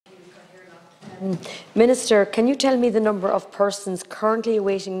Minister, can you tell me the number of persons currently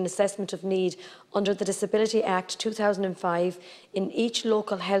awaiting an assessment of need under the Disability Act 2005 in each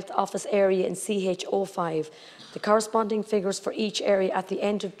local health office area in CH05? The corresponding figures for each area at the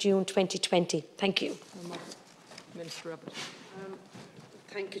end of June 2020. Thank you. Minister Roberts.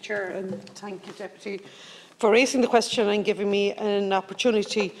 Thank you, Chair, and thank you, Deputy, for raising the question and giving me an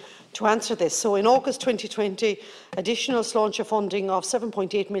opportunity to answer this. So in August 2020, additional Sláinte funding of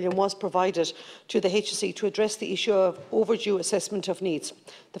 7.8 million was provided to the HSE to address the issue of overdue assessment of needs.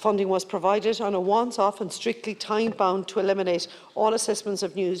 The funding was provided on a once-off and strictly time-bound to eliminate all assessments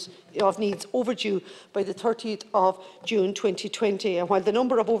of needs overdue by the 30th of June 2020. And while the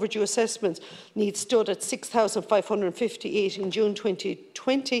number of overdue assessments needs stood at 6,558 in June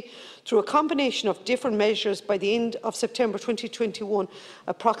 2020, through a combination of different measures, by the end of September 2021,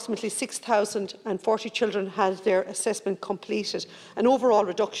 approximately 6,040 children had their assessment completed, an overall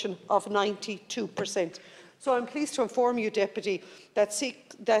reduction of 92%. So I'm pleased to inform you, Deputy, that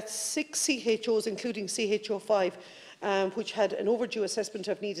six CHOs, including CHO5, which had an overdue assessment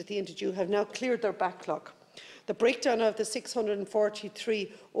of needs at the end of June, have now cleared their backlog. The breakdown of the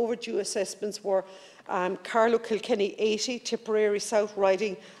 643 overdue assessments were Carlow Kilkenny 80, Tipperary South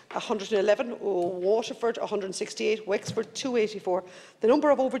Riding 111, Waterford 168, Wexford 284. The number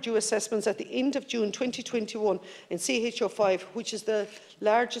of overdue assessments at the end of June 2021 in CHO5, which is the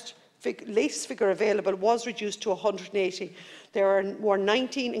latest figure available, was reduced to 180. There were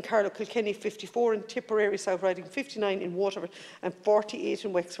 19 in Carlow Kilkenny, 54 in Tipperary South Riding, 59 in Waterford and 48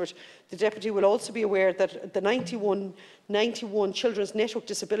 in Wexford. The Deputy will also be aware that the 91 children's network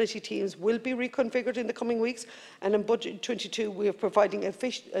disability teams will be reconfigured in the coming weeks, and in Budget 22 we are providing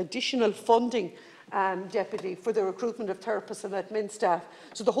additional funding Deputy, for the recruitment of therapists and admin staff.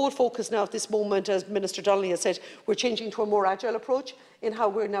 So the whole focus now at this moment, as Minister Donnelly has said, we're changing to a more agile approach in how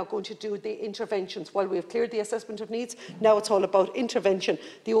we're now going to do the interventions. While we have cleared the assessment of needs, now it's all about intervention.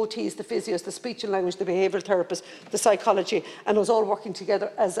 The OTs, the physios, the speech and language, the behavioural therapists, the psychology, and us all working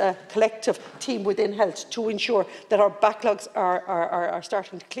together as a collective team within health to ensure that our backlogs are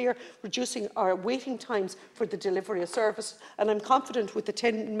starting to clear, reducing our waiting times for the delivery of service. And I'm confident with the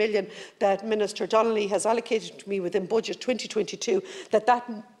 10 million that Minister Donnelly has allocated to me within Budget 2022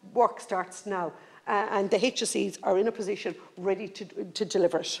 that work starts now. And the HSEs are in a position ready to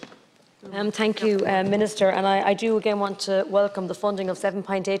deliver it. Thank you, Minister. And I do again want to welcome the funding of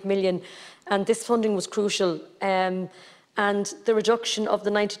 7.8 million. And this funding was crucial. And the reduction of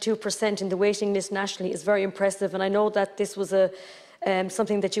the 92% in the waiting list nationally is very impressive. And I know that this was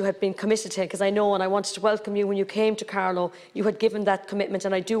something that you had been committed to, because I know, and I wanted to welcome you when you came to Carlow, you had given that commitment,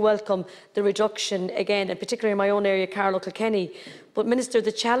 and I do welcome the reduction again, and particularly in my own area, Carlow Kilkenny. But Minister,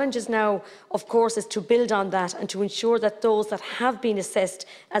 the challenge is now, of course, is to build on that and to ensure that those that have been assessed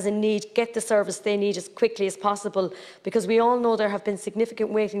as in need get the service they need as quickly as possible, because we all know there have been significant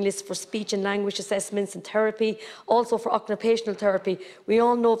waiting lists for speech and language assessments and therapy, also for occupational therapy. We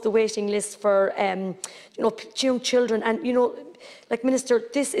all know of the waiting lists for young children, and like Minister,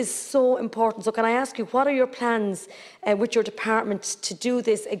 this is so important. So can I ask you, what are your plans with your department to do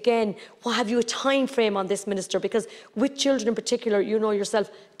this again? Have you a time frame on this, Minister? Because with children in particular, you know yourself,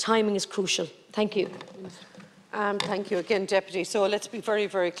 timing is crucial. Thank you. Thank you again, Deputy. So let's be very,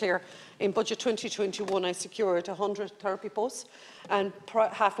 very clear. In Budget 2021, I secured 100 therapy posts, and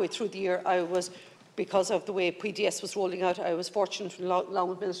halfway through the year, because of the way PDS was rolling out, I was fortunate, along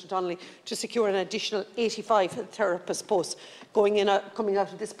with Minister Donnelly, to secure an additional 85 therapist posts. Coming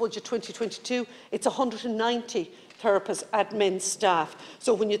out of this Budget 2022, it's 190 therapists, admin staff.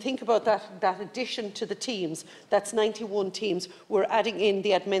 So when you think about that addition to the teams, that's 91 teams, we're adding in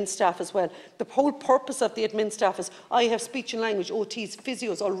the admin staff as well. The whole purpose of the admin staff is I have speech and language, OTs,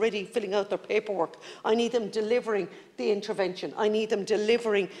 physios already filling out their paperwork. I need them delivering the intervention. I need them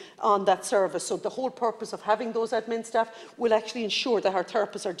delivering on that service. So the whole purpose of having those admin staff will actually ensure that our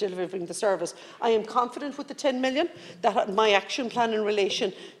therapists are delivering the service. I am confident with the 10 million that my action plan in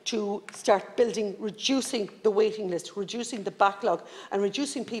relation to start reducing the waiting list, reducing the backlog, and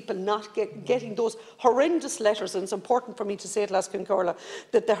reducing people not getting those horrendous letters. And it's important for me to say it, Laskin Corla,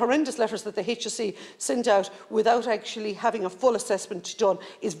 that the horrendous letters that the HSE send out without actually having a full assessment done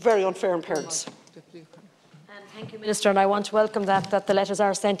is very unfair on parents. Thank you, Minister, and I want to welcome that the letters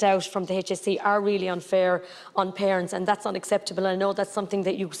are sent out from the HSE are really unfair on parents, and that's unacceptable. I know that's something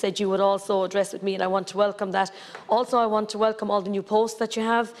that you said you would also address with me, and I want to welcome that. Also, I want to welcome all the new posts that you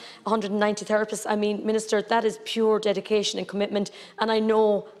have, 190 therapists. I mean, Minister, that is pure dedication and commitment, and I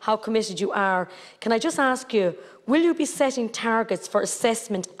know how committed you are. Can I just ask you, will you be setting targets for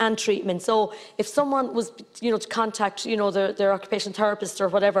assessment and treatment? So if someone was, to contact, their occupational therapist or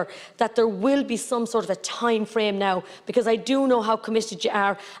whatever, that there will be some sort of a time frame now, because I do know how committed you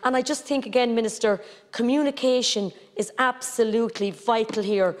are. And I just think, again, Minister, communication is absolutely vital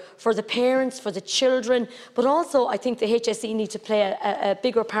here for the parents, for the children, but also I think the HSE need to play a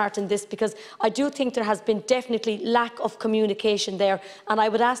bigger part in this, because I do think there has been definitely lack of communication there, and I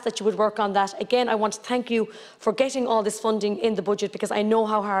would ask that you would work on that. Again, I want to thank you for getting all this funding in the budget, because I know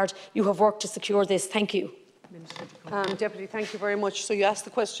how hard you have worked to secure this. Thank you. Deputy, thank you very much. So you asked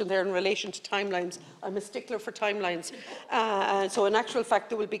the question there in relation to timelines. I'm a stickler for timelines. So in actual fact,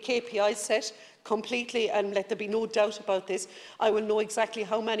 there will be KPIs set completely, and let there be no doubt about this. I will know exactly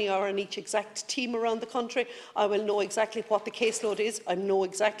how many are in each exact team around the country. I will know exactly what the caseload is. I know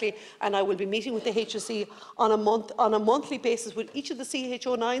exactly, and I will be meeting with the HSE on a monthly basis with each of the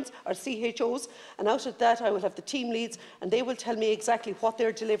CHO9s or CHOs, and out of that I will have the team leads, and they will tell me exactly what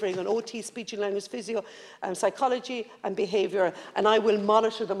they're delivering on OT, speech and language physio, psychology and behaviour, and I will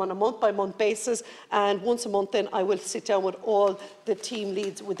monitor them on a month-by-month basis, and once a month then I will sit down with all the team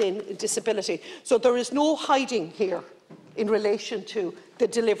leads within disability. So there is no hiding here in relation to the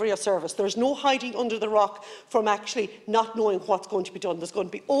delivery of service. There is no hiding under the rock from actually not knowing what's going to be done. There's going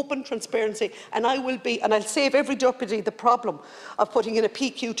to be open transparency, and I'll save every deputy the problem of putting in a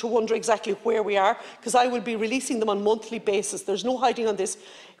PQ to wonder exactly where we are, because I will be releasing them on a monthly basis. There's no hiding on this.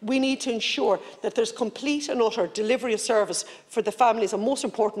 We need to ensure that there's complete and utter delivery of service for the families, and most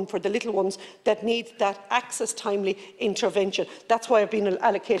important for the little ones that need that access timely intervention. That's why I've been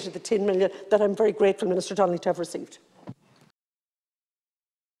allocated the 10 million that I'm very grateful, Minister Donnelly, to have received.